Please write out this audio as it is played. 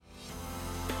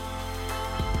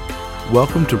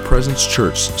Welcome to Presence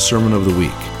Church Sermon of the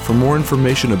Week. For more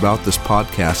information about this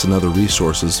podcast and other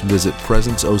resources, visit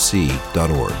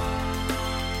presenceoc.org.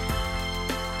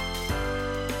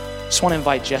 Just want to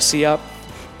invite Jesse up.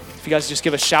 If you guys just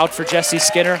give a shout for Jesse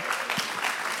Skinner.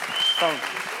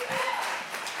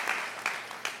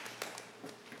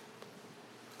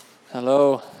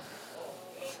 Hello.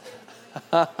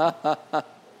 I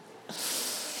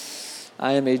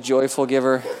am a joyful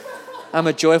giver. I'm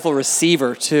a joyful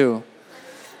receiver too.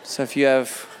 So if you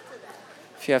have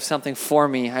something for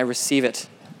me, I receive it.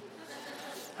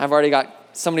 Somebody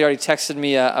already texted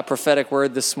me a prophetic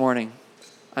word this morning.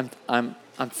 I'm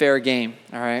fair game,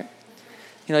 all right?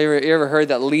 You know, you ever heard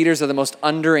that leaders are the most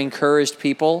under-encouraged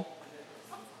people?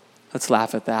 Let's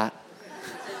laugh at that.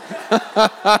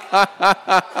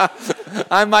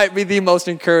 I might be the most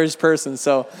encouraged person,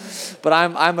 but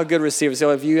I'm a good receiver.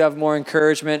 So if you have more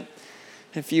encouragement,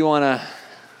 if you want to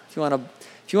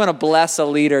bless a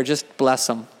leader, just bless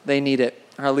them. They need it.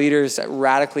 Our leaders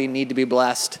radically need to be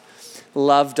blessed,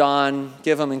 loved on.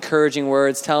 Give them encouraging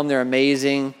words. Tell them they're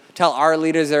amazing. Tell our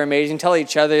leaders they're amazing. Tell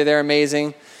each other they're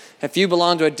amazing. If you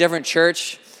belong to a different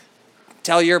church,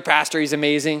 tell your pastor he's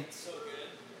amazing.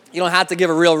 You don't have to give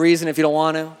a real reason if you don't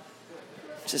want to.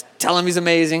 Just tell him he's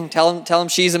amazing. Tell him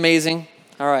she's amazing.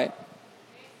 All right.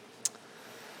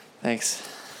 Thanks.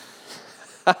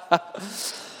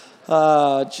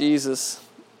 Oh, Jesus.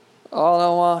 All I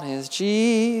want is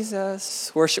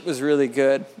Jesus. Worship was really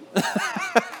good.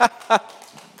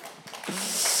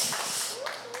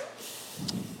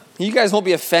 You guys won't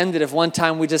be offended if one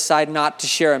time we decide not to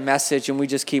share a message and we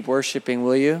just keep worshiping,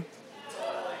 will you?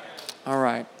 All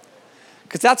right.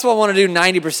 Because that's what I want to do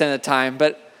 90% of the time.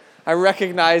 But I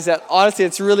recognize that, honestly,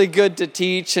 it's really good to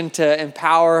teach and to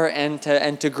empower and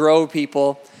to grow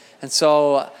people. And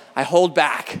so I hold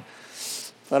back.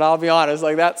 But I'll be honest,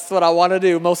 that's what I want to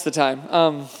do most of the time.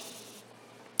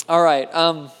 All right.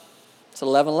 It's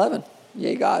 11:11.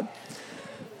 Yay, God.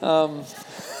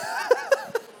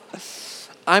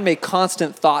 I'm a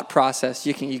constant thought process.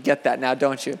 You get that now,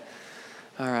 don't you?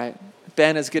 All right.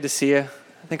 Ben, it's good to see you.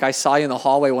 I think I saw you in the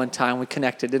hallway one time. We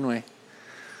connected, didn't we?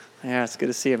 Yeah, it's good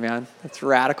to see you, man. That's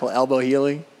radical elbow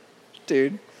healing.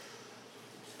 Dude.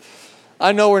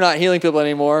 I know we're not healing people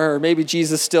anymore, or maybe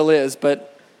Jesus still is, but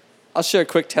I'll share a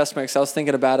quick testimony because I was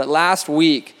thinking about it. Last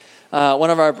week, one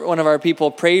of our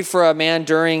people prayed for a man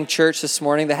during church this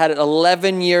morning that had an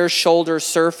 11-year shoulder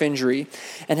surf injury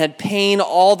and had pain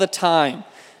all the time,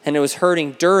 and it was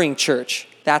hurting during church.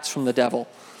 That's from the devil.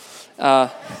 And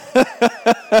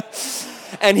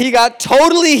he got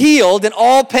totally healed and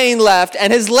all pain left,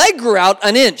 and his leg grew out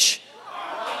an inch.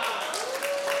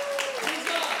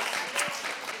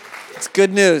 It's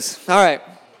good news. All right.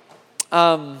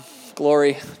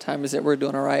 Glory. What time is it? We're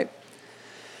doing all right.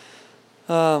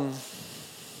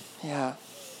 Yeah.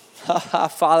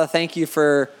 Father, thank you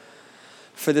for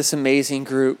this amazing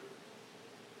group.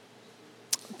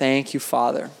 Thank you,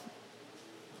 Father.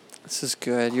 This is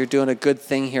good. You're doing a good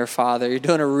thing here, Father. You're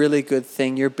doing a really good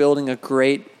thing. You're building a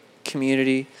great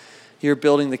community. You're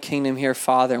building the kingdom here,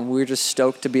 Father, and we're just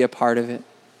stoked to be a part of it.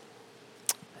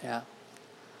 Yeah.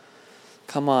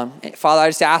 Come on. Father, I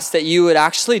just ask that you would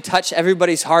actually touch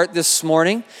everybody's heart this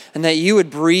morning and that you would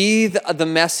breathe the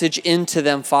message into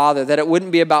them, Father, that it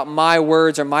wouldn't be about my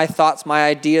words or my thoughts, my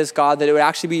ideas, God, that it would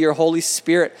actually be your Holy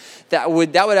Spirit that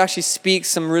would actually speak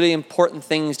some really important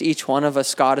things to each one of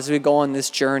us, God, as we go on this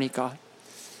journey, God.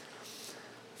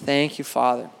 Thank you,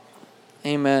 Father.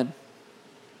 Amen.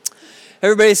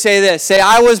 Everybody say this. Say,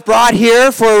 I was brought here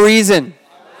for a reason.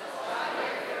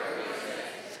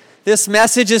 This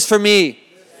message is for me.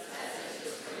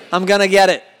 I'm going to get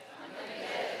it.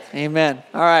 Amen.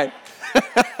 All right.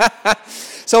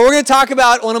 So we're going to talk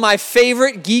about one of my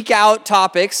favorite geek out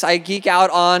topics. I geek out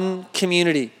on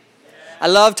community. I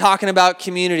love talking about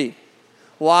community.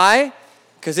 Why?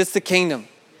 Because it's the kingdom.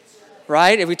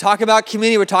 Right? If we talk about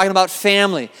community, we're talking about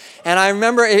family. And I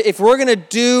remember if we're going to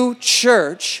do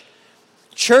church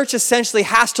essentially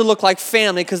has to look like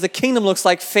family because the kingdom looks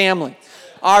like family.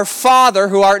 Our Father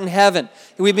who art in heaven.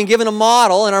 We've been given a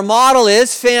model, and our model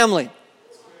is family.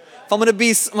 If I'm going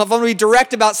to be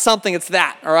direct about something, it's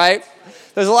that. All right.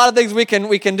 There's a lot of things we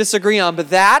can disagree on, but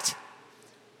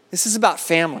this is about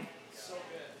family.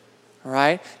 All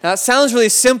right. Now it sounds really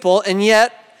simple, and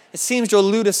yet it seems to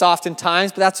elude us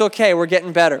oftentimes, but that's okay. We're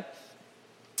getting better.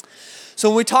 So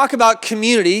when we talk about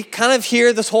community, kind of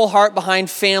hear this whole heart behind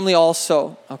family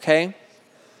also. Okay.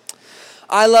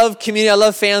 I love community. I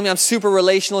love family. I'm super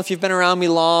relational. If you've been around me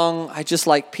long, I just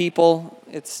like people.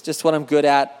 It's just what I'm good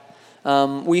at.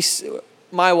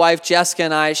 my wife, Jessica,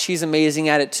 and I, she's amazing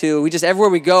at it too. Everywhere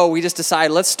we go, we just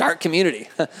decide, let's start community.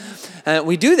 And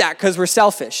we do that because we're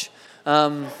selfish.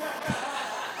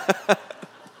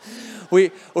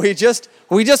 We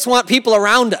just want people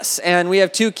around us. And we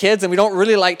have 2 kids, and we don't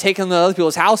really like taking them to other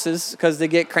people's houses because they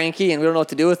get cranky and we don't know what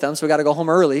to do with them, so we got to go home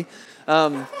early.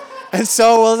 And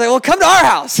so we'll say, well, come to our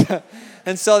house.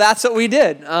 And so that's what we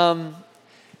did.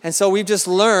 And so we've just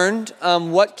learned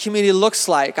what community looks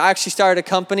like. I actually started a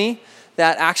company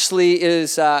that actually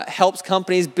helps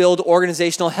companies build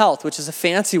organizational health, which is a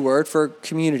fancy word for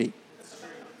community.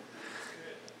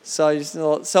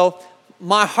 So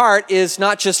my heart is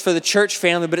not just for the church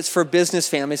family, but it's for business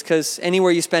families, because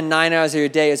anywhere you spend 9 hours of your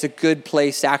day is a good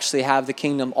place to actually have the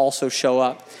kingdom also show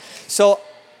up. So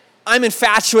I'm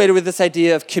infatuated with this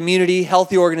idea of community,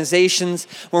 healthy organizations.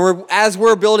 As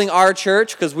we're building our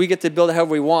church, because we get to build it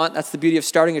however we want. That's the beauty of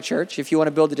starting a church. If you want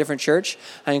to build a different church,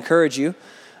 I encourage you.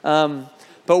 But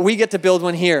we get to build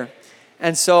one here.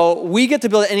 And so we get to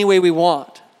build it any way we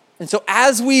want. And so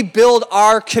as we build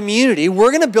our community, we're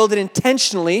going to build it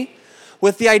intentionally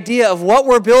with the idea of what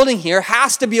we're building here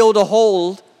has to be able to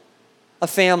hold a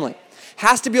family.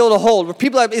 Has to be able to hold.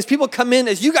 As people come in,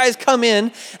 as you guys come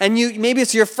in, and maybe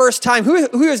it's your first time.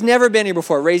 Who has never been here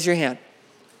before? Raise your hand.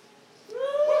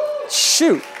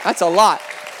 Shoot, that's a lot.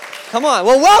 Come on,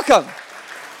 well, welcome.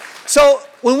 So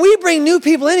when we bring new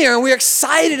people in here and we're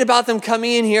excited about them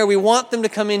coming in here, we want them to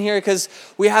come in here because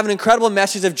we have an incredible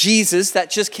message of Jesus that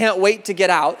just can't wait to get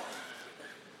out.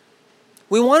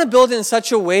 We want to build it in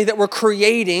such a way that we're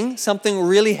creating something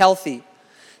really healthy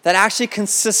that actually can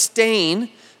sustain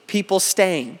people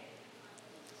staying.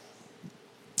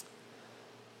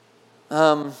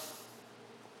 One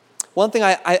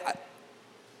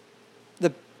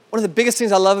of the biggest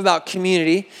things I love about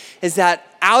community is that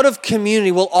out of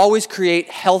community will always create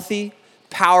healthy,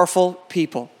 powerful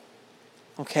people.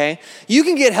 Okay? You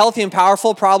can get healthy and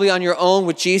powerful probably on your own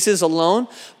with Jesus alone,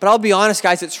 but I'll be honest,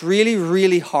 guys, it's really,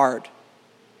 really hard.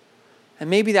 And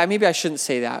maybe I shouldn't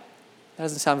say that. That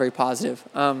doesn't sound very positive.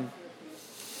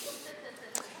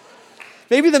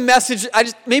 Maybe the message,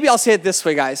 maybe I'll say it this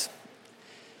way, guys.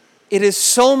 It is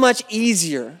so much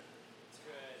easier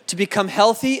to become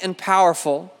healthy and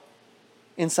powerful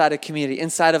inside a community,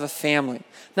 inside of a family.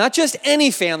 Not just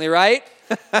any family, right?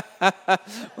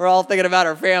 We're all thinking about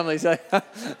our families.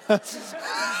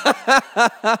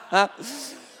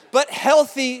 But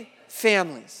healthy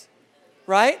families,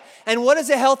 right? And what is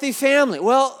a healthy family?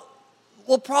 Well,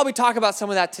 we'll probably talk about some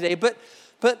of that today, but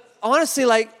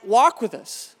honestly, walk with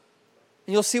us,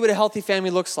 and you'll see what a healthy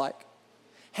family looks like.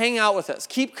 Hang out with us.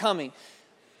 Keep coming.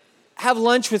 Have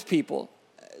lunch with people.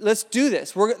 Let's do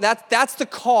this. That's the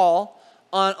call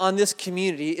on this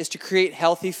community, is to create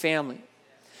healthy family.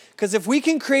 Because if we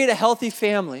can create a healthy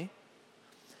family,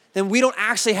 then we don't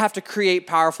actually have to create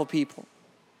powerful people.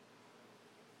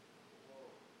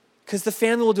 Because the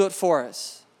family will do it for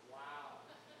us.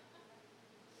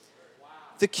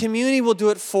 The community will do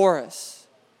it for us.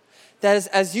 That is,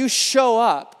 as you show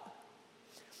up,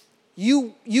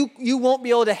 you won't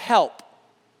be able to help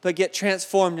but get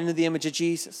transformed into the image of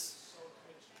Jesus.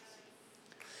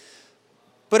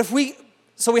 But the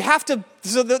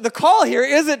call here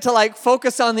isn't to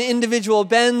focus on the individual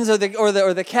Bens or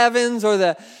the Kevins or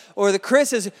the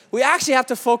Chris's. We actually have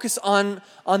to focus on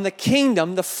the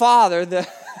kingdom, the Father.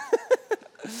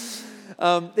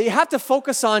 You have to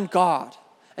focus on God.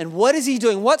 And what is He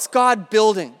doing? What's God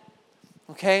building?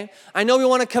 Okay? I know we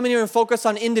want to come in here and focus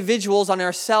on individuals, on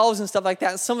ourselves and stuff like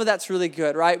that. And some of that's really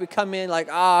good, right? We come in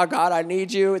God, I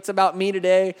need you. It's about me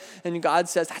today. And God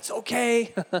says, that's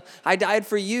okay. I died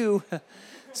for you.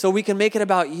 So we can make it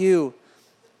about you.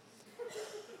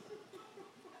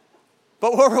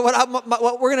 But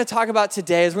what we're going to talk about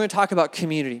today is we're going to talk about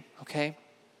community, okay?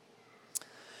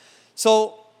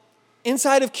 So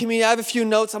inside of community, I have a few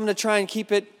notes. I'm going to try and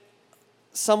keep it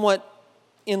somewhat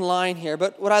in line here.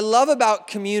 But what I love about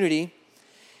community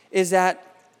is that,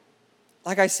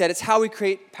 like I said, it's how we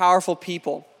create powerful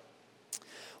people.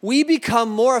 We become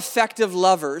more effective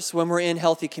lovers when we're in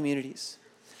healthy communities.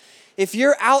 If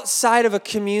you're outside of a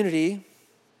community,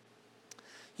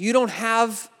 you don't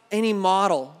have any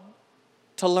model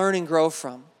to learn and grow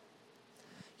from.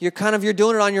 You're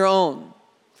doing it on your own.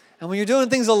 And when you're doing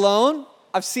things alone,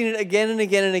 I've seen it again and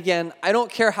again and again. I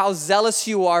don't care how zealous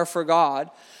you are for God.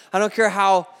 I don't care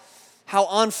how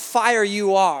on fire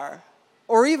you are,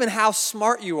 or even how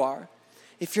smart you are.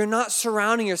 If you're not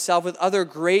surrounding yourself with other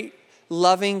great,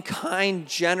 loving, kind,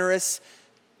 generous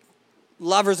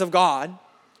lovers of God,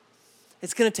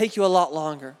 it's going to take you a lot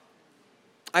longer.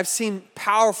 I've seen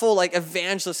powerful like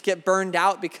evangelists get burned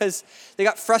out because they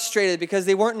got frustrated because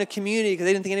they weren't in a community because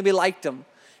they didn't think anybody liked them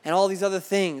and all these other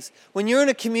things. When you're in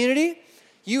a community,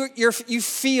 you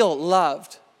feel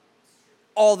loved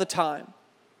all the time.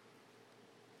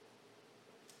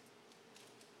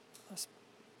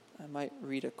 I might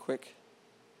read a quick.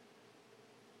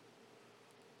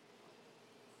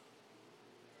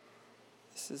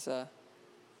 This is a.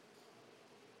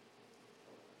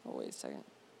 Oh, wait a second.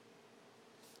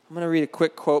 I'm going to read a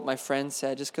quick quote my friend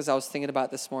said just because I was thinking about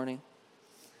it this morning.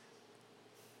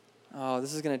 Oh,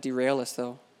 this is going to derail us,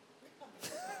 though.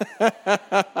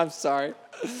 I'm sorry.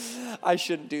 I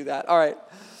shouldn't do that. All right.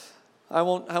 I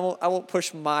won't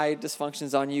push my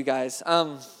dysfunctions on you guys.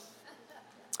 All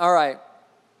right.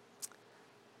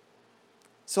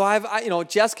 So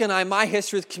Jessica and I, my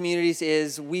history with communities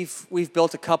is we've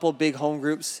built a couple big home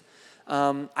groups.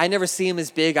 I never see them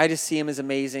as big. I just see them as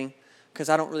amazing because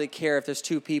I don't really care if there's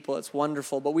two people. It's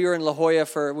wonderful. But we were in La Jolla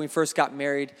when we first got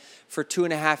married. For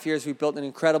 2.5 years, we built an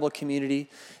incredible community.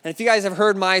 And if you guys have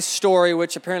heard my story,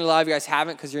 which apparently a lot of you guys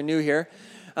haven't because you're new here,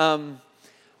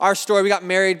 our story, we got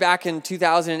married back in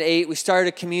 2008. We started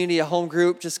a community, a home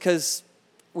group, just because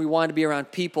we wanted to be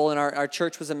around people, and our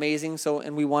church was amazing,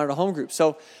 and we wanted a home group.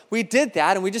 So we did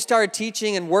that, and we just started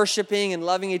teaching and worshiping and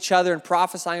loving each other and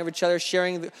prophesying over each other,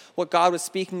 sharing what God was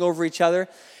speaking over each other.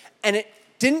 And it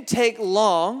didn't take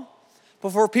long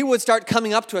before people would start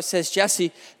coming up to us and says,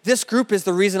 Jesse, this group is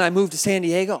the reason I moved to San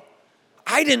Diego.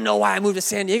 I didn't know why I moved to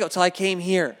San Diego until I came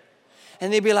here.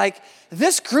 And they'd be like,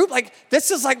 this group, like,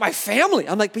 this is like my family.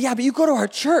 I'm like, but you go to our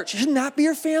church. Shouldn't that be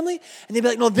your family? And they'd be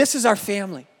like, no, this is our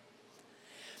family.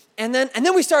 And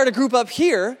then we started a group up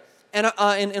here in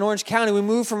Orange County. We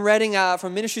moved from Redding,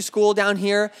 from ministry school down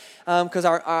here because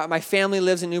my family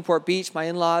lives in Newport Beach, my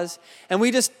in-laws. And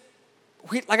we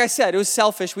like I said, it was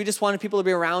selfish. We just wanted people to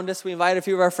be around us. We invited a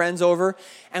few of our friends over,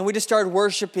 and we just started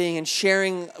worshiping and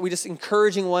sharing. We just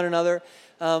encouraging one another.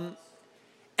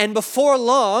 And before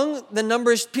long, the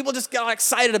numbers, people just got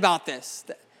excited about this.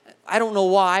 I don't know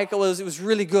why. It was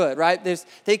really good, right?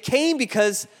 They came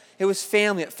because it was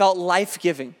family. It felt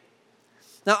life-giving.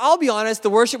 Now, I'll be honest, the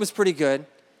worship was pretty good.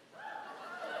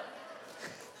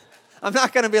 I'm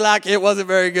not going to be like, it wasn't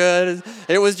very good.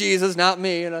 It was Jesus, not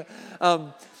me.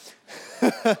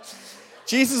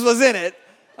 Jesus was in it.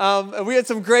 And we had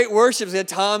some great worships. We had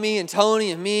Tommy and Tony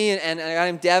and me and a guy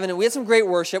named Devin. And we had some great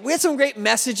worship. We had some great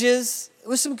messages. It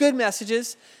was some good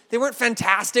messages. They weren't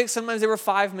fantastic. Sometimes they were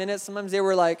 5 minutes. Sometimes they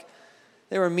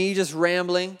were me just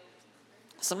rambling.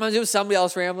 Sometimes it was somebody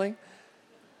else rambling.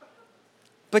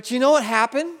 But you know what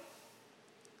happened?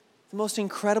 The most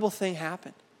incredible thing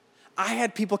happened. I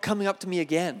had people coming up to me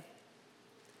again.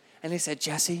 And they said,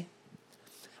 Jesse,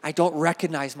 I don't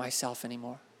recognize myself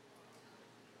anymore.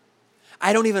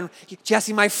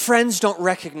 Jesse, my friends don't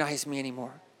recognize me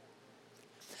anymore.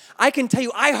 I can tell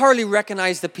you, I hardly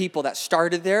recognize the people that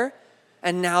started there,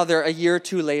 and now they're a year or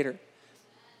two later.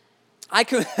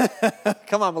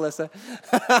 Come on, Melissa.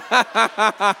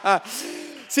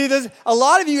 See, there's a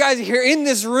lot of you guys are here in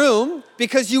this room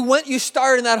because you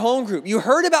started in that home group. You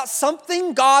heard about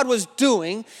something God was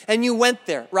doing and you went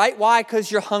there, right? Why?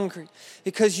 Because you're hungry.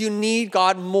 Because you need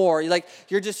God more. You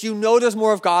know there's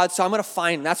more of God, so I'm going to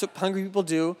find him. That's what hungry people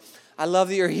do. I love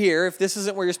that you're here. If this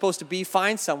isn't where you're supposed to be,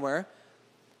 find somewhere.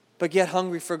 But get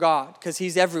hungry for God because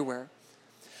he's everywhere.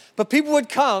 But people would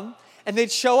come and they'd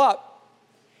show up.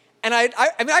 And I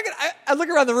look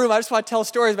around the room. I just want to tell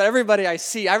stories about everybody I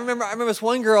see. I remember this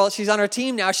one girl. She's on our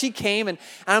team now. She came, and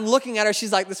I'm looking at her.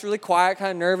 She's like this really quiet, kind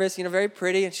of nervous, very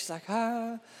pretty. And she's like,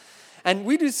 ah. And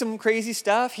we do some crazy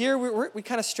stuff here. We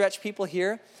kind of stretch people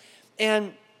here.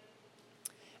 And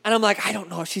I'm like, I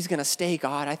don't know if she's going to stay,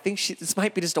 God. I think this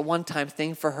might be just a one-time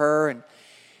thing for her.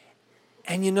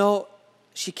 And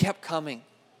she kept coming.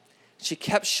 She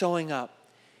kept showing up.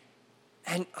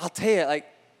 And I'll tell you,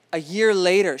 a year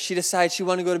later, she decided she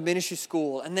wanted to go to ministry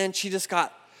school. And then she just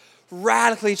got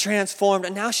radically transformed.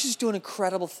 And now she's doing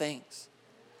incredible things.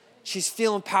 She's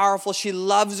feeling powerful. She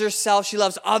loves herself. She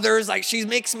loves others. She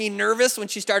makes me nervous when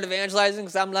she started evangelizing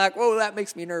because I'm like, whoa, that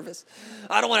makes me nervous.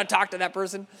 I don't want to talk to that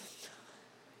person.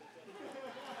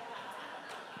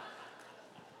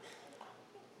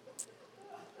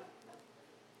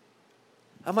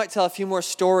 I might tell a few more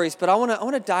stories, but I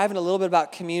want to dive in a little bit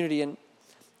about community. And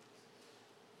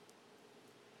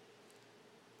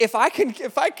if I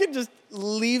could just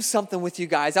leave something with you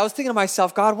guys, I was thinking to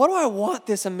myself, God, what do I want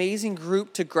this amazing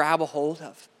group to grab a hold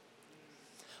of?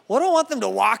 What do I want them to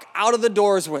walk out of the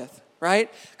doors with,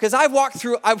 right? Because I've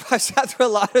sat through a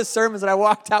lot of sermons and I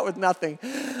walked out with nothing.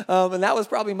 And that was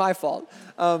probably my fault.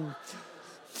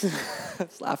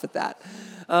 Let's laugh at that.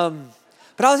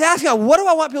 But I was asking God, what do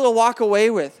I want people to walk away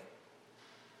with?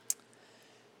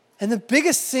 And the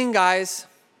biggest thing, guys,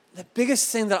 the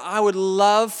biggest thing that I would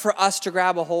love for us to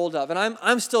grab a hold of, and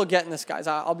I'm still getting this, guys,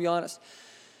 I'll be honest,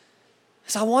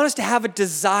 is I want us to have a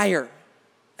desire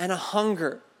and a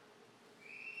hunger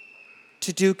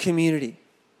to do community,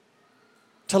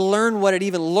 to learn what it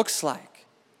even looks like.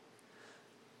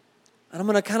 And I'm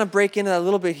going to kind of break into that a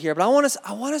little bit here, but I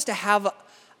want us to have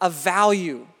a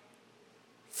value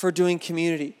for doing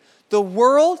community. The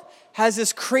world has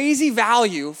this crazy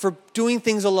value for doing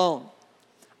things alone.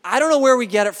 I don't know where we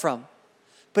get it from,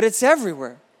 but it's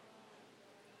everywhere.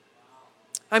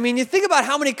 I mean, you think about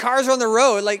how many cars are on the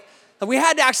road. Like, we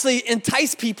had to actually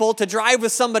entice people to drive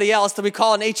with somebody else that we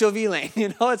call an HOV lane.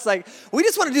 You know, it's like, we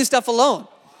just want to do stuff alone.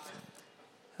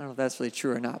 I don't know if that's really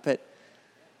true or not, but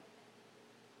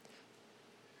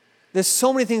there's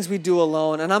so many things we do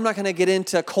alone, and I'm not going to get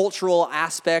into cultural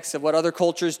aspects of what other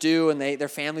cultures do and their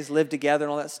families live together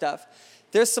and all that stuff.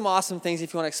 There's some awesome things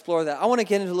if you want to explore that. I want to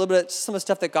get into a little bit some of the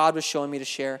stuff that God was showing me to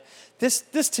share. This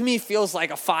to me feels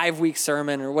like a 5-week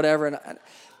sermon or whatever,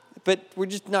 but we're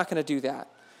just not going to do that.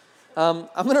 I'm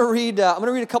going to read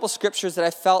a couple scriptures that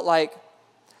I felt like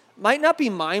might not be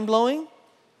mind-blowing.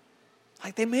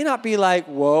 Like, they may not be like,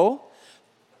 whoa,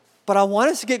 but I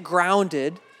want us to get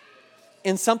grounded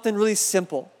in something really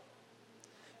simple.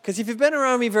 Because if you've been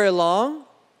around me very long,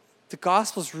 the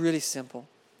gospel's really simple.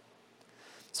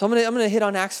 So I'm going to hit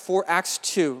on Acts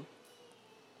 2.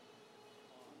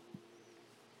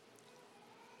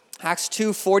 Acts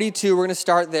 2:42, we're going to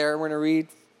start there. We're going to read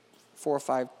 4 or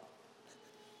 5.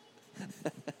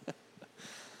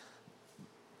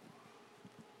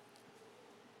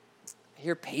 I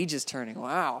hear pages turning.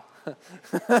 Wow.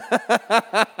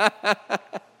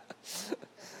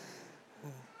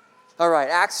 All right,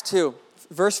 Acts 2,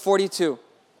 verse 42.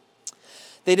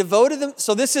 They devoted them.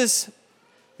 So this is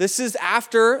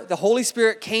after the Holy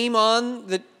Spirit came on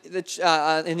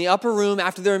in the upper room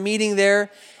after they were meeting there,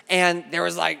 and there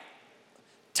was like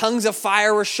tongues of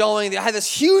fire were showing. They had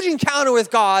this huge encounter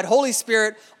with God, Holy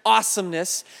Spirit,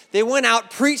 awesomeness. They went out,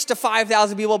 preached to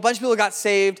 5,000 people. A bunch of people got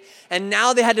saved, and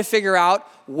now they had to figure out,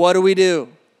 what do we do?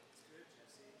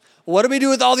 What do we do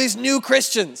with all these new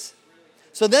Christians?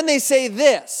 So then they say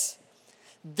this.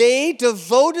 They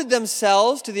devoted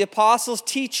themselves to the apostles'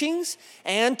 teachings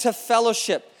and to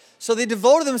fellowship. So they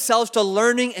devoted themselves to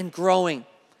learning and growing.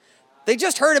 They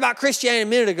just heard about Christianity a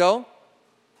minute ago.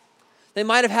 They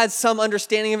might have had some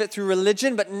understanding of it through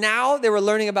religion, but now they were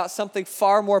learning about something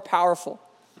far more powerful.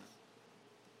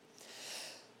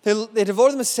 They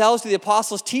devoted themselves to the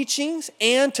apostles' teachings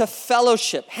and to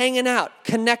fellowship, hanging out,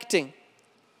 connecting,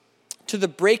 to the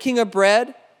breaking of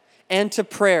bread and to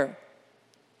prayer.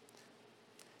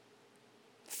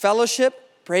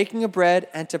 Fellowship, breaking of bread,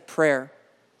 and to prayer.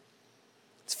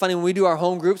 It's funny, when we do our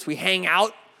home groups, we hang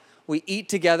out, we eat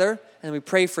together, and we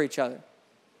pray for each other.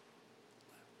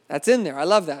 That's in there. I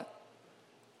love that.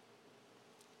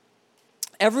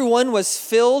 Everyone was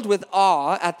filled with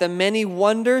awe at the many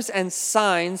wonders and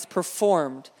signs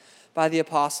performed by the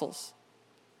apostles.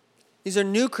 These are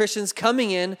new Christians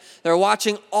coming in. They're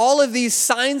watching all of these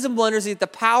signs and wonders, the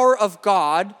power of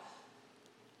God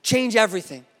change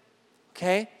everything.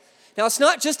 Okay? Now, it's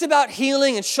not just about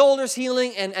healing and shoulders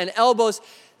healing and elbows.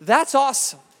 That's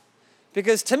awesome.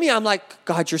 Because to me, I'm like,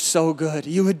 God, you're so good.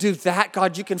 You would do that.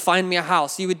 God, you can find me a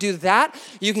house. You would do that.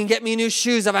 You can get me new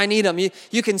shoes if I need them.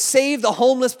 You can save the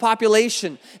homeless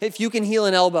population if you can heal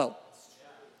an elbow.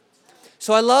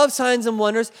 So I love signs and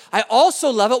wonders. I also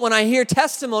love it when I hear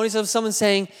testimonies of someone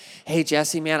saying, hey,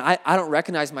 Jesse, man, I don't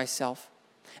recognize myself.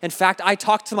 In fact, I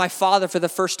talked to my father for the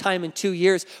first time in 2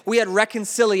 years. We had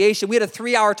reconciliation. We had a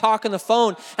 3-hour talk on the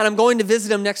phone, and I'm going to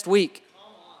visit him next week.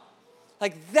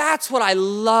 Like, that's what I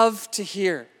love to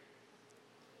hear.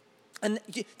 And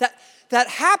that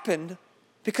happened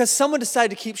because someone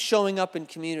decided to keep showing up in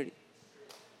community.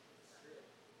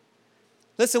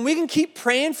 Listen, we can keep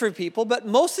praying for people, but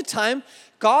most of the time,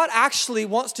 God actually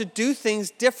wants to do things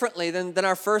differently than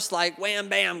our first, like, wham,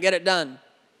 bam, get it done.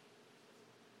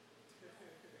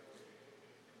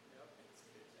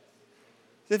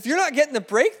 If you're not getting the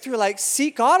breakthrough, like,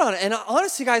 seek God on it. And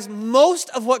honestly, guys, most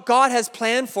of what God has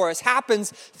planned for us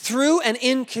happens through and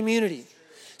in community.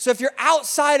 So if you're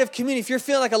outside of community, if you're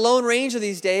feeling like a lone ranger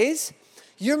these days,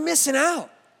 you're missing out.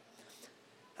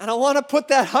 And I want to put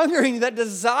that hunger in you, that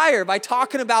desire, by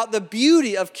talking about the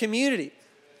beauty of community.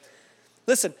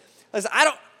 Listen,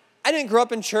 I didn't grow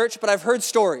up in church, but I've heard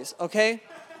stories, okay?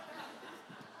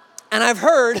 And I've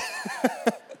heard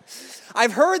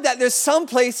that there's some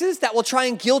places that will try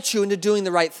and guilt you into doing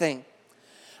the right thing.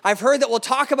 I've heard that we'll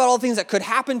talk about all the things that could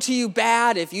happen to you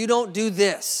bad if you don't do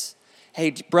this.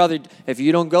 Hey, brother, if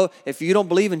you don't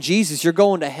believe in Jesus, you're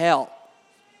going to hell.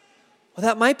 Well,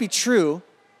 that might be true,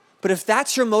 but if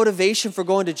that's your motivation for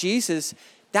going to Jesus,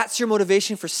 that's your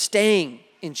motivation for staying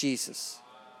in Jesus.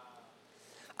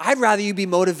 I'd rather you be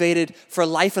motivated for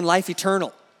life and life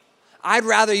eternal. I'd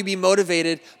rather you be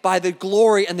motivated by the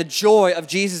glory and the joy of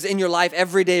Jesus in your life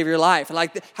every day of your life. And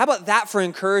how about that for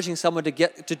encouraging someone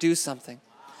to do something?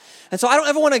 And so I don't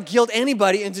ever want to guilt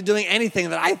anybody into doing anything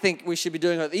that I think we should be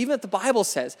doing. Even if the Bible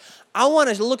says, I want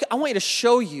you to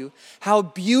show you how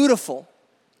beautiful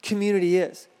community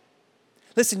is.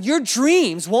 Listen, your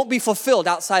dreams won't be fulfilled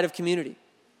outside of community.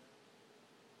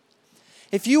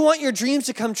 If you want your dreams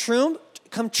to come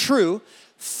true,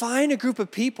 find a group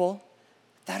of people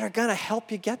that are going to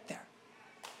help you get there.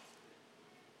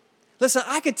 Listen,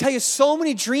 I could tell you so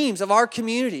many dreams of our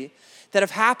community that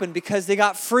have happened because they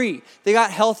got free, they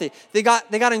got healthy, they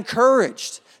got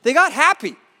encouraged, they got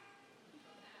happy.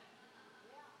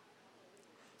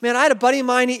 Man, I had a buddy of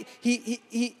mine,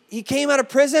 he came out of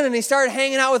prison and he started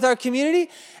hanging out with our community,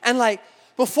 and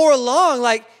before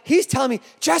long, he's telling me,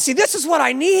 Jesse, this is what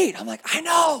I need. I'm like, I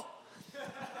know.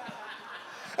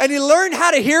 And he learned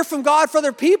how to hear from God for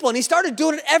other people, and he started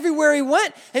doing it everywhere he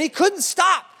went, and he couldn't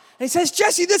stop. And he says,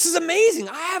 Jesse, this is amazing.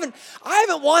 I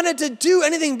haven't wanted to do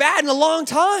anything bad in a long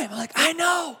time. I'm like, I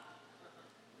know.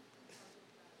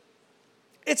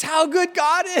 It's how good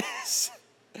God is.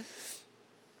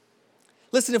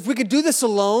 Listen, if we could do this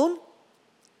alone,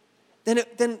 then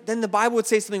the Bible would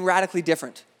say something radically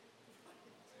different.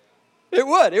 It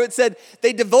would. It would say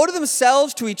they devoted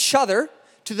themselves to each other,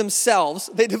 to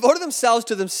themselves. They devoted themselves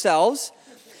to themselves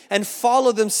and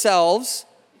followed themselves.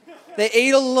 They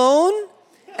ate alone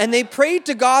and they prayed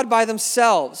to God by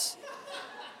themselves.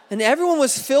 And everyone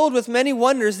was filled with many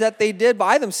wonders that they did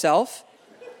by themselves.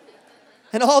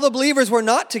 And all the believers were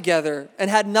not together and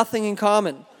had nothing in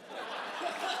common.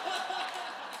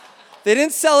 They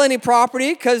didn't sell any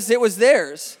property because it was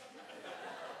theirs.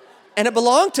 And it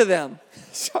belonged to them.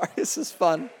 Sorry, this is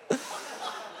fun.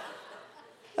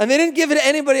 And they didn't give it to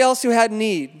anybody else who had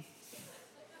need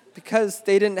because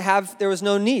there was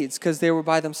no needs because they were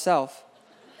by themselves.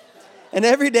 And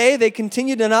every day they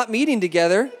continued to not meeting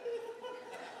together,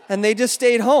 and they just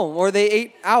stayed home or they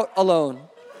ate out alone.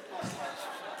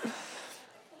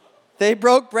 They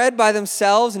broke bread by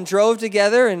themselves and drove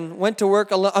together and went to work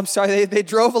alone. They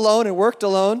drove alone and worked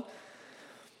alone.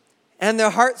 And their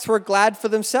hearts were glad for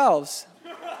themselves.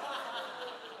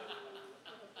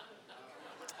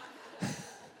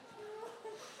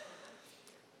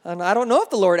 And I don't know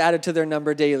if the Lord added to their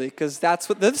number daily, because that's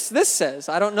what this says.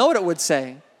 I don't know what it would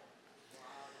say.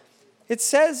 It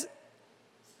says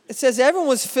everyone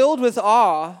was filled with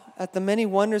awe at the many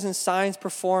wonders and signs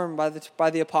performed by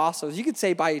the apostles. You could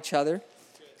say by each other,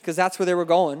 because that's where they were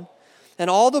going. And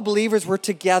all the believers were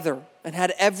together and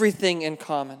had everything in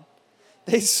common.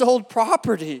 They sold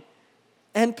property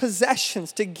and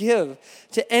possessions to give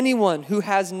to anyone who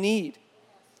has need.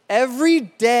 Every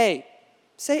day,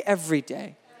 say every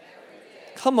day.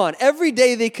 Come on, every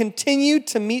day they continued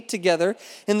to meet together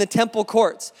in the temple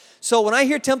courts. So when I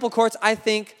hear temple courts, I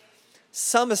think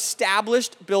some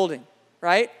established building,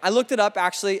 right? I looked it up,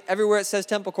 actually. Everywhere it says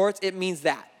temple courts, it means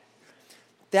that.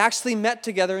 They actually met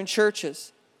together in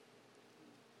churches.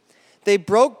 They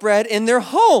broke bread in their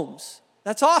homes.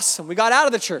 That's awesome. We got out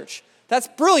of the church. That's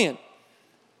brilliant.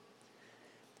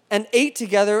 And ate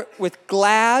together with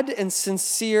glad and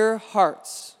sincere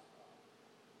hearts.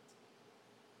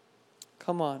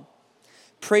 Come on.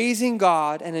 Praising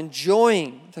God and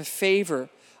enjoying the favor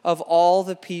of all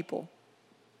the people.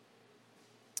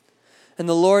 And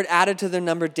the Lord added to their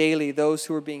number daily those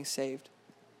who were being saved.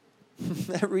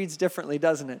 That reads differently,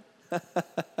 doesn't it?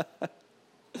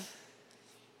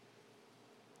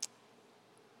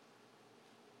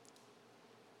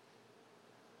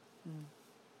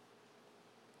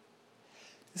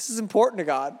 This is important to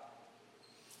God.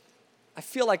 I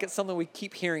feel like it's something we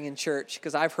keep hearing in church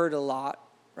because I've heard it a lot,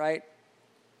 right?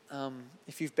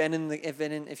 If you've been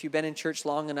in church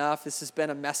long enough, this has been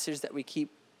a message that we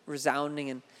keep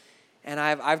resounding. And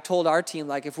I've told our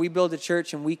team, if we build a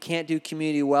church and we can't do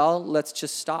community well, let's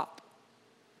just stop.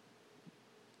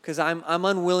 Because I'm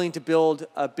unwilling to build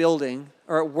a building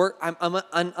or work. I'm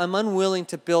unwilling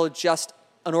to build just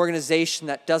an organization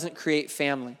that doesn't create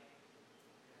family.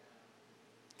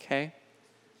 Okay?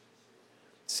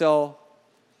 So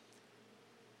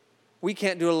we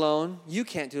can't do it alone. You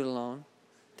can't do it alone.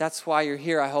 That's why you're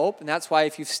here, I hope. And that's why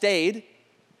if you've stayed,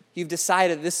 you've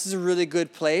decided this is a really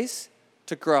good place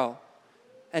to grow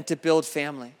and to build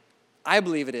family. I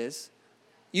believe it is.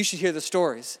 You should hear the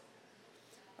stories.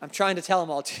 I'm trying to tell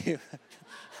them all to you.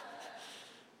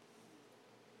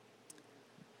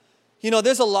 You know,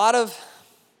 there's a lot of,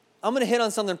 I'm going to hit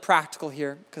on something practical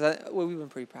here, because we've been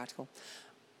pretty practical.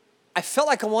 I felt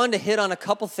like I wanted to hit on a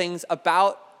couple things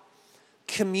about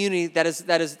community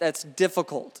that's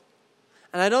difficult.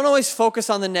 And I don't always focus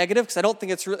on the negative, because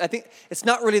I think it's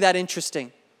not really that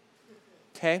interesting.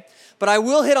 Okay? But I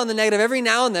will hit on the negative every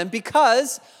now and then,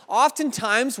 because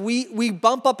oftentimes we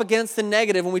bump up against the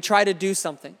negative when we try to do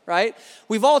something, right?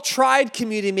 We've all tried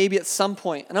community maybe at some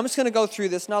point. And I'm just going to go through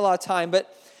this, not a lot of time,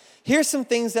 but here's some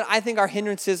things that I think are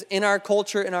hindrances in our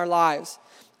culture, in our lives.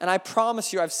 And I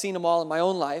promise you, I've seen them all in my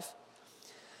own life.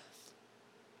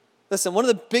 Listen, one of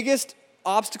the biggest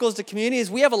obstacles to community is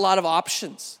we have a lot of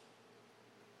options.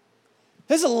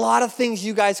 There's a lot of things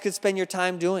you guys could spend your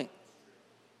time doing.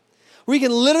 We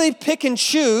can literally pick and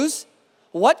choose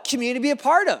what community to be a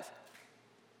part of.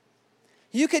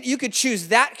 You could choose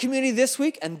that community this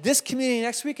week, and this community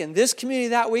next week, and this community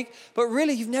that week, but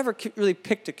really you've never really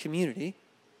picked a community.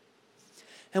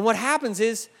 And what happens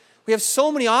is we have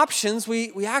so many options,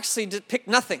 we actually just pick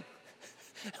nothing.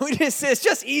 It's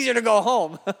just easier to go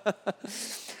home.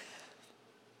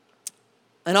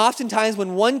 And oftentimes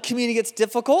when one community gets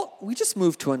difficult, we just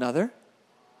move to another.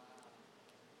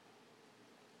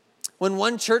 When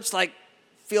one church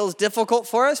feels difficult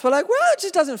for us, we're like, well, it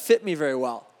just doesn't fit me very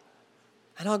well.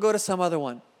 And I'll go to some other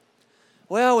one.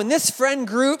 Well, when this friend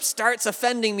group starts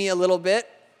offending me a little bit,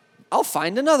 I'll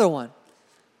find another one.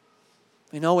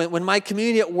 You know, when my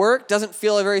community at work doesn't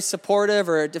feel very supportive,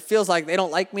 or it feels like they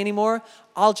don't like me anymore,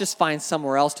 I'll just find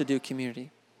somewhere else to do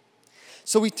community.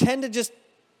 So we tend to just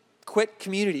quit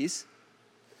communities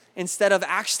instead of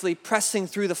actually pressing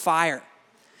through the fire.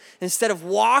 Instead of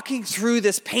walking through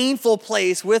this painful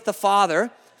place with the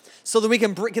Father so that we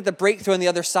can get the breakthrough on the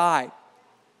other side.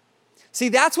 See,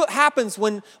 that's what happens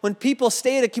when people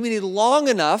stay at a community long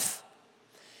enough,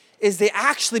 is they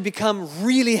actually become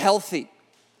really healthy.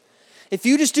 If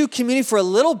you just do community for a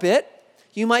little bit,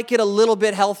 you might get a little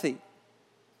bit healthy.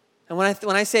 And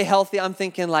when I say healthy, I'm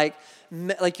thinking like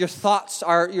your thoughts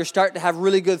you're starting to have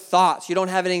really good thoughts. You don't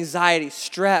have any anxiety,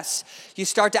 stress. You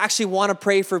start to actually want to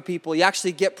pray for people. You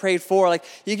actually get prayed for. Like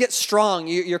you get strong.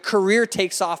 Your career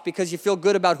takes off because you feel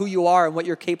good about who you are and what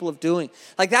you're capable of doing.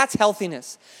 Like that's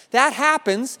healthiness. That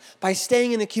happens by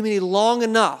staying in the community long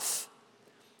enough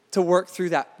to work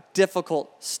through that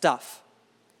difficult stuff.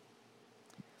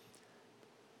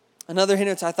 Another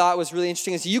hindrance I thought was really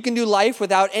interesting is you can do life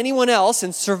without anyone else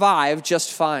and survive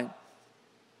just fine.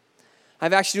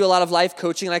 I've actually do a lot of life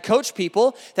coaching, and I coach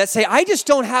people that say, I just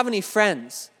don't have any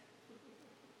friends.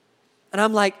 And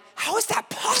I'm like, how is that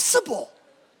possible?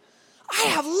 I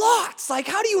have lots. Like,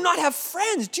 how do you not have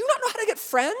friends? Do you not know how to get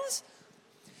friends?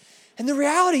 And the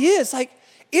reality is,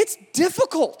 it's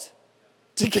difficult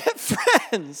to get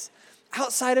friends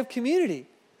outside of community.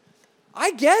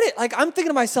 I get it. I'm thinking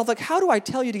to myself, how do I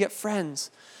tell you to get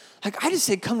friends? I just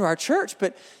say, come to our church,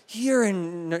 but you're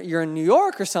in New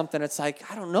Like or something. It's I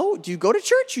don't know. Do you go to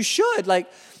church? You should.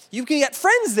 You can get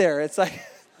friends there. It's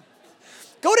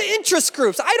go to interest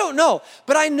groups. I don't know.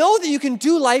 But I know that you can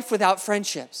do life without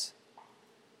friendships.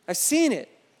 I've seen it.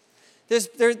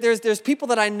 There's people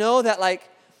that I know that they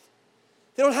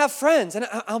don't have friends. And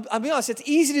I'll be honest, it's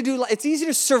easy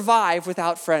to survive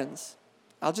without friends.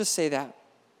 I'll just say that.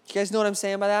 You guys know what I'm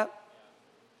saying by that?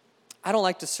 I don't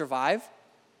like to survive.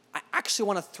 I actually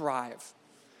want to thrive.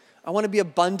 I want to be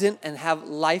abundant and have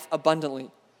life abundantly.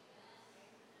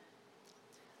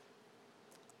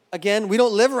 Again, we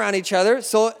don't live around each other,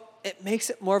 so it makes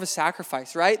it more of a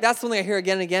sacrifice, right? That's something I hear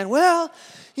again and again. Well,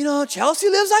 Chelsea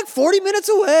lives 40 minutes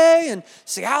away, and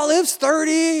Seattle lives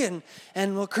 30,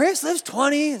 and Chris lives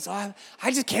 20, and so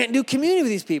I just can't do community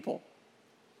with these people.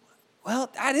 Well,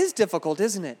 that is difficult,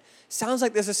 isn't it? Sounds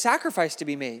like there's a sacrifice to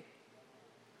be made.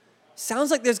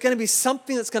 Sounds like there's going to be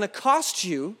something that's going to cost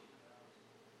you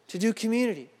to do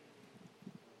community.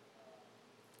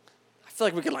 I feel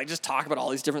like we could just talk about all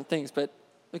these different things, but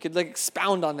we could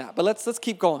expound on that. But let's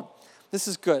keep going. This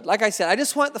is good. Like I said, I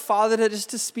just want the Father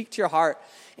to speak to your heart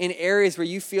in areas where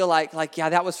you feel like yeah,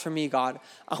 that was for me, God.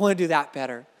 I want to do that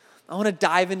better. I want to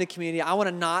dive into community. I want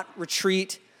to not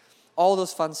retreat. All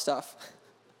those fun stuff.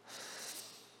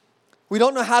 We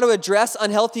don't know how to address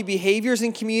unhealthy behaviors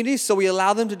in communities, so we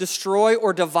allow them to destroy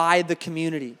or divide the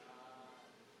community.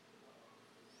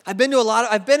 I've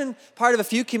been part of a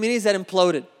few communities that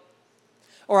imploded.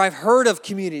 Or I've heard of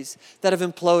communities that have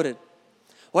imploded.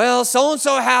 Well,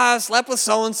 so-and-so has slept with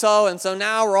so-and-so, and so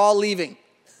now we're all leaving.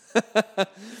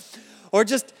 Or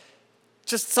just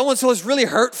so-and-so is really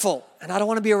hurtful, and I don't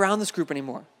want to be around this group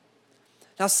anymore.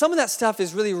 Now, some of that stuff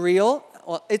is really real.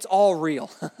 Well, it's all real.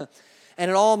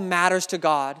 And it all matters to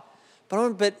God.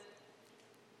 But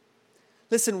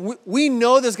listen, we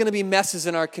know there's going to be messes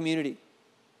in our community.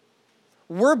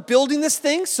 We're building this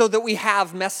thing so that we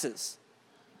have messes.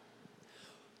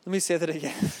 Let me say that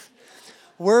again.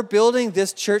 We're building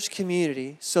this church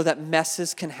community so that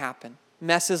messes can happen.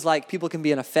 Messes like people can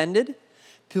be offended,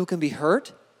 people can be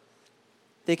hurt,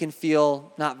 they can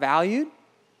feel not valued.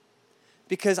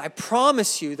 Because I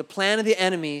promise you, the plan of the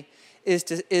enemy is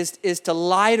to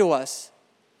lie to us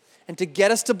and to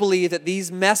get us to believe that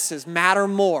these messes matter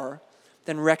more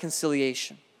than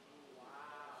reconciliation.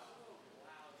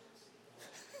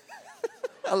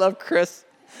 I love Chris.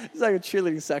 It's like a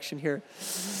cheerleading section here.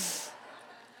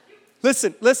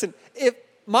 Listen. If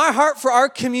my heart for our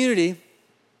community,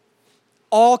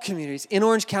 all communities in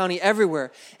Orange County,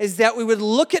 everywhere, is that we would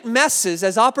look at messes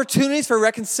as opportunities for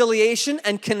reconciliation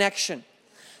and connection.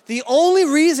 The only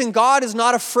reason God is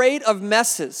not afraid of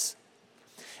messes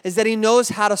is that he knows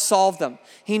how to solve them.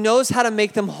 He knows how to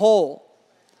make them whole.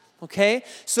 Okay?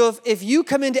 So if you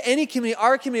come into any community,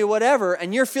 our community, whatever,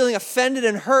 and you're feeling offended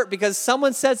and hurt because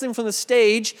someone said something from the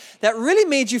stage that really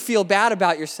made you feel bad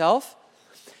about yourself,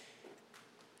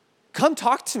 come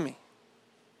talk to me.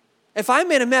 If I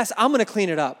made a mess, I'm going to clean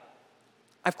it up.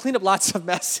 I've cleaned up lots of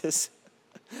messes.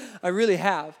 I really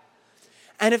have.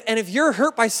 And if you're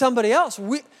hurt by somebody else,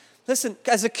 listen,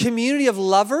 as a community of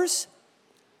lovers,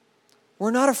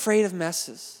 we're not afraid of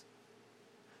messes.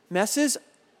 Messes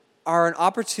are an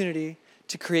opportunity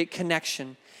to create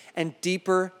connection and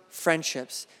deeper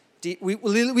friendships. We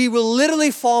will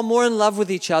literally fall more in love with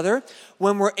each other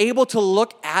when we're able to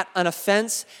look at an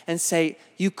offense and say,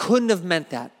 you couldn't have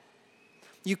meant that.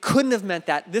 You couldn't have meant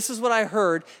that. This is what I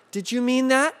heard. Did you mean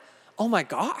that? Oh my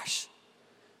gosh.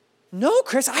 No,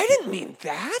 Chris, I didn't mean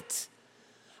that.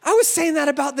 I was saying that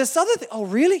about this other thing. Oh,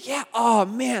 really? Yeah. Oh,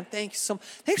 man, thanks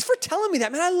for telling me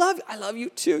that. Man, I love you. I love you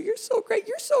too. You're so great.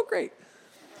 You're so great.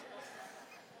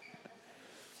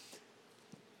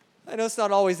 I know it's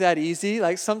not always that easy.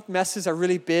 Like some messes are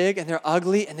really big and they're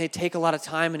ugly and they take a lot of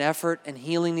time and effort and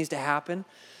healing needs to happen.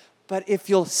 But if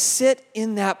you'll sit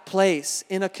in that place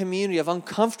in a community of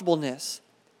uncomfortableness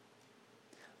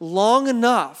long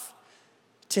enough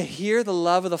to hear the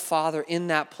love of the Father in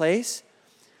that place,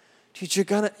 dude,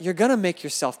 you're gonna make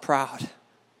yourself proud.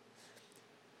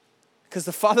 Because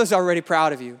the Father's already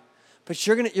proud of you. But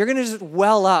you're gonna just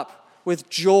well up with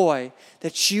joy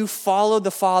that you followed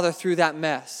the Father through that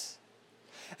mess.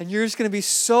 And you're just gonna be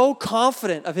so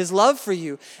confident of his love for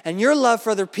you and your love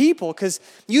for other people because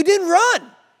you didn't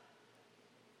run.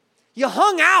 You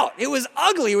hung out. It was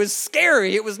ugly. It was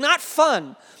scary. It was not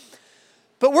fun.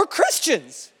 But we're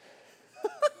Christians.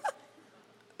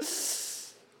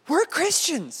 We're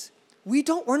Christians.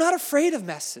 We're not afraid of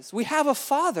messes. We have a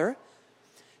Father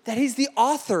that he's the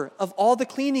author of all the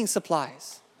cleaning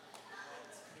supplies.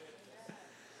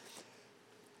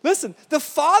 Listen, the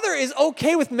Father is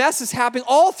okay with messes happening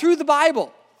all through the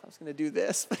Bible. I was going to do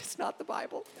this, but it's not the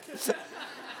Bible.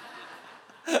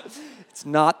 It's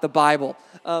not the Bible.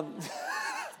 I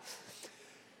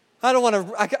don't want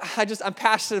to, I'm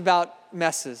passionate about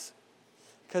messes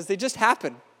because they just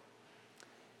happen.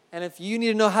 And if you need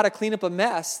to know how to clean up a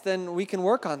mess, then we can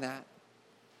work on that.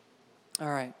 All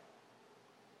right.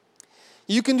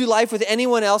 You can do life with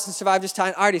anyone else and survive this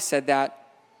time. I already said that.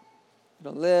 You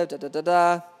don't live,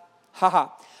 Haha.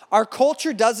 Our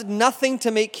culture does nothing to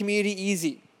make community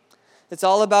easy. It's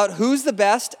all about who's the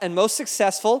best and most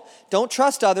successful. Don't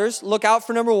trust others. Look out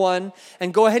for number one.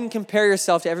 And go ahead and compare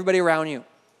yourself to everybody around you.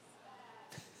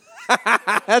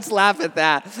 Let's laugh at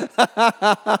that.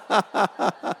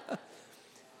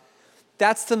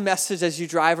 That's the message as you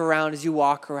drive around, as you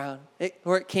walk around.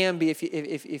 Or it can be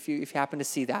if you happen to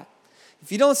see that.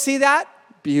 If you don't see that,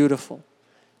 beautiful.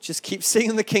 Just keep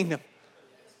singing the kingdom.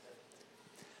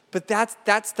 But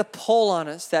that's the pull on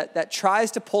us that tries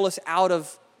to pull us out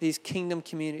of these kingdom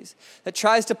communities, that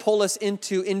tries to pull us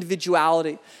into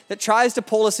individuality, that tries to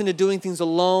pull us into doing things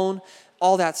alone,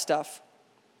 all that stuff.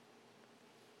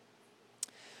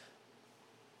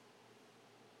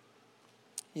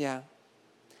 Yeah.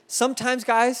 Sometimes,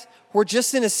 guys, we're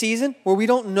just in a season where we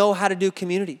don't know how to do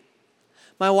community.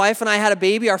 My wife and I had a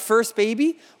baby, our first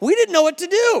baby. We didn't know what to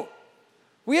do.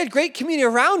 We had great community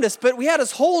around us, but we had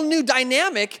this whole new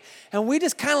dynamic, and we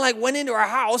just kind of like went into our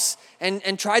house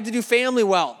and tried to do family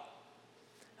well.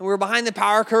 And we were behind the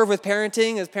power curve with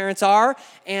parenting, as parents are,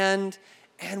 and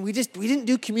we didn't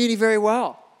do community very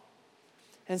well.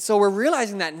 And so we're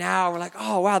realizing that now. We're like,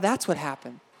 oh, wow, that's what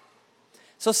happened.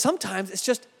 So sometimes it's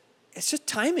just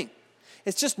timing.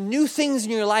 It's just new things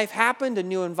in your life happened, a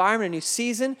new environment, a new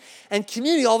season, and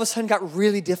community all of a sudden got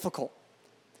really difficult.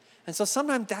 And so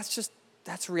sometimes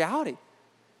that's reality.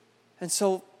 And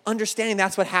so understanding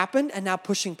that's what happened and now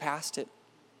pushing past it.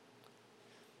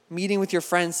 Meeting with your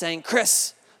friends saying,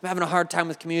 Chris, I'm having a hard time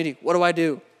with community. What do I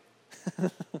do?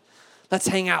 Let's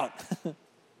hang out.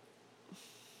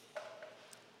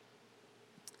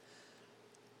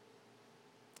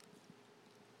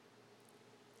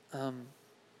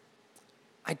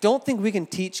 I don't think we can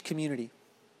teach community.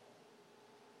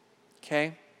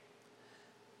 Okay?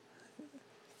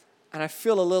 And I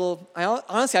feel a little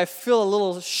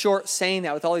short saying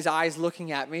that with all these eyes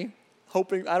looking at me,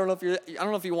 hoping, I don't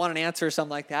know if you want an answer or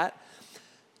something like that.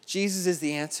 Jesus is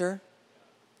the answer.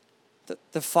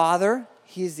 The Father,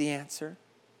 He is the answer.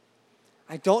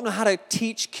 I don't know how to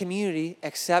teach community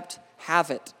except have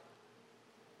it.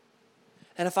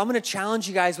 And if I'm going to challenge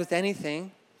you guys with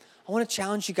anything, I want to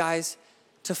challenge you guys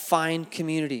to find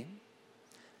community.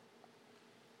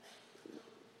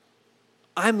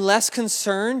 I'm less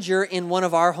concerned you're in one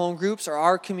of our home groups or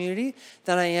our community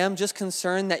than I am just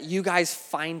concerned that you guys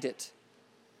find it.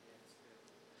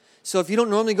 So if you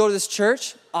don't normally go to this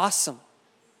church, awesome.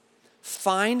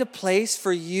 Find a place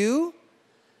for you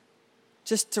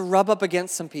just to rub up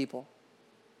against some people.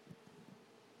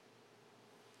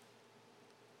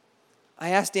 I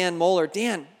asked Dan Moeller,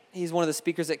 Dan, he's one of the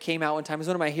speakers that came out one time. He's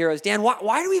one of my heroes. Dan,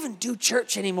 why do we even do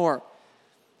church anymore?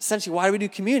 Essentially, why do we do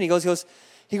community? He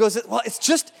goes, well,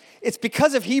 it's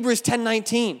because of Hebrews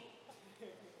 10:19.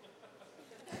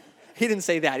 He didn't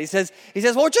say that. He says,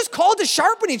 well, we're just called to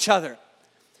sharpen each other.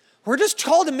 We're just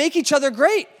called to make each other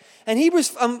great. And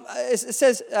Hebrews, it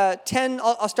says 10,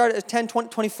 I'll start at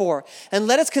 10:24. And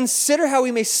let us consider how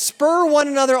we may spur one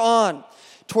another on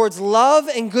towards love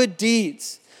and good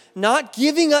deeds, not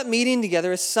giving up meeting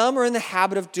together as some are in the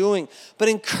habit of doing, but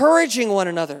encouraging one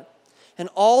another, and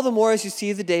all the more as you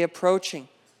see the day approaching.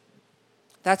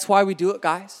 That's why we do it,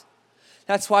 guys.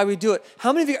 That's why we do it.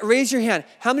 How many of you, raise your hand,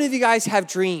 how many of you guys have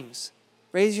dreams?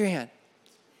 Raise your hand.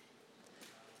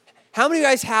 How many of you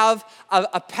guys have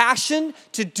a passion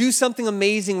to do something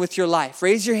amazing with your life?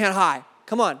 Raise your hand high.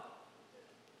 Come on.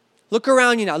 Look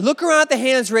around you now. Look around at the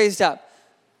hands raised up.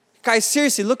 Guys,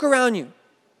 seriously, look around you.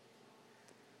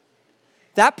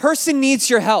 That person needs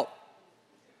your help.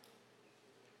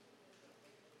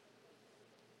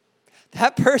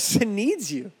 That person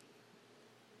needs you.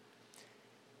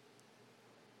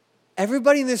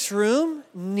 Everybody in this room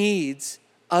needs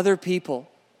other people.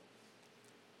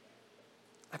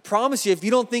 I promise you, if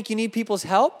you don't think you need people's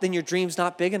help, then your dream's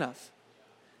not big enough.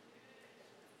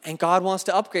 And God wants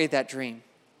to upgrade that dream.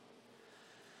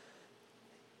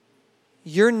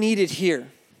 You're needed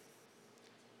here.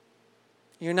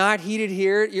 You're not needed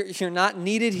here. You're not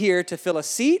needed here to fill a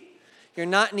seat. You're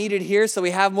not needed here so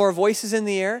we have more voices in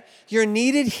the air. You're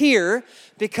needed here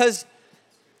because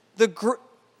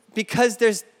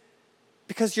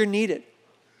you're needed.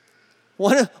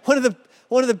 One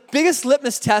of the biggest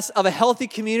litmus tests of a healthy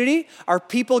community are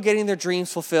people getting their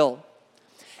dreams fulfilled.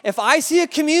 If I see a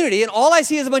community and all I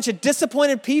see is a bunch of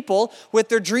disappointed people with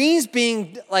their dreams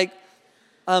being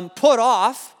put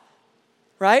off,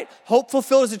 right? Hope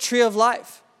fulfilled is a tree of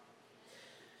life.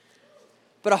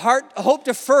 But a hope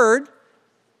deferred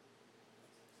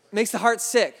makes the heart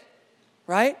sick,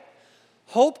 right?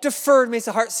 Hope deferred makes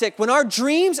the heart sick. When our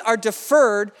dreams are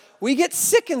deferred, we get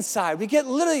sick inside. We get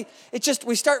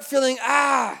we start feeling,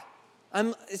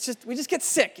 we just get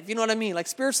sick, if you know what I mean, like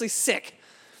spiritually sick.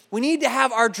 We need to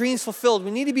have our dreams fulfilled.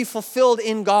 We need to be fulfilled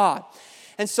in God.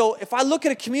 And so if I look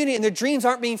at a community and their dreams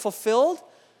aren't being fulfilled,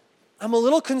 I'm a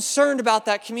little concerned about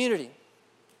that community.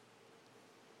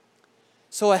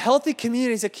 So a healthy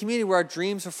community is a community where our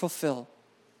dreams are fulfilled.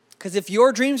 Because if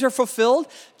your dreams are fulfilled,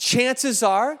 chances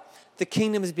are the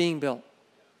kingdom is being built.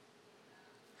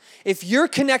 If you're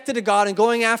connected to God and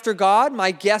going after God,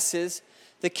 my guess is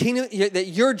the kingdom, that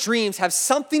your dreams have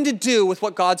something to do with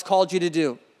what God's called you to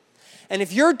do. And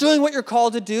if you're doing what you're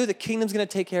called to do, the kingdom's going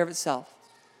to take care of itself.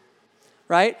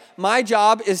 Right? My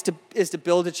job is to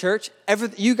build a church.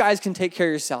 You guys can take care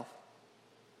of yourself.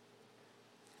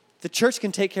 The church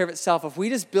can take care of itself. If we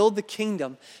just build the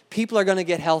kingdom, people are going to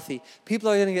get healthy. People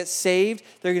are going to get saved.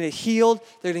 They're going to get healed.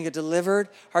 They're going to get delivered.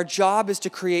 Our job is to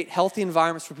create healthy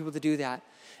environments for people to do that.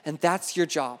 And that's your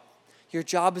job. Your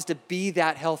job is to be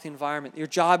that healthy environment. Your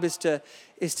job is to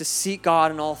seek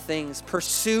God in all things.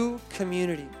 Pursue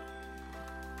community.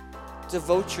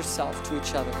 Devote yourself to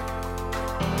each other.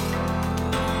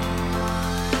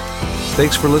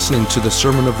 Thanks for listening to the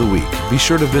Sermon of the Week. Be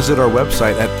sure to visit our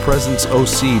website at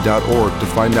presenceoc.org to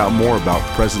find out more about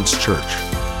Presence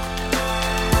Church.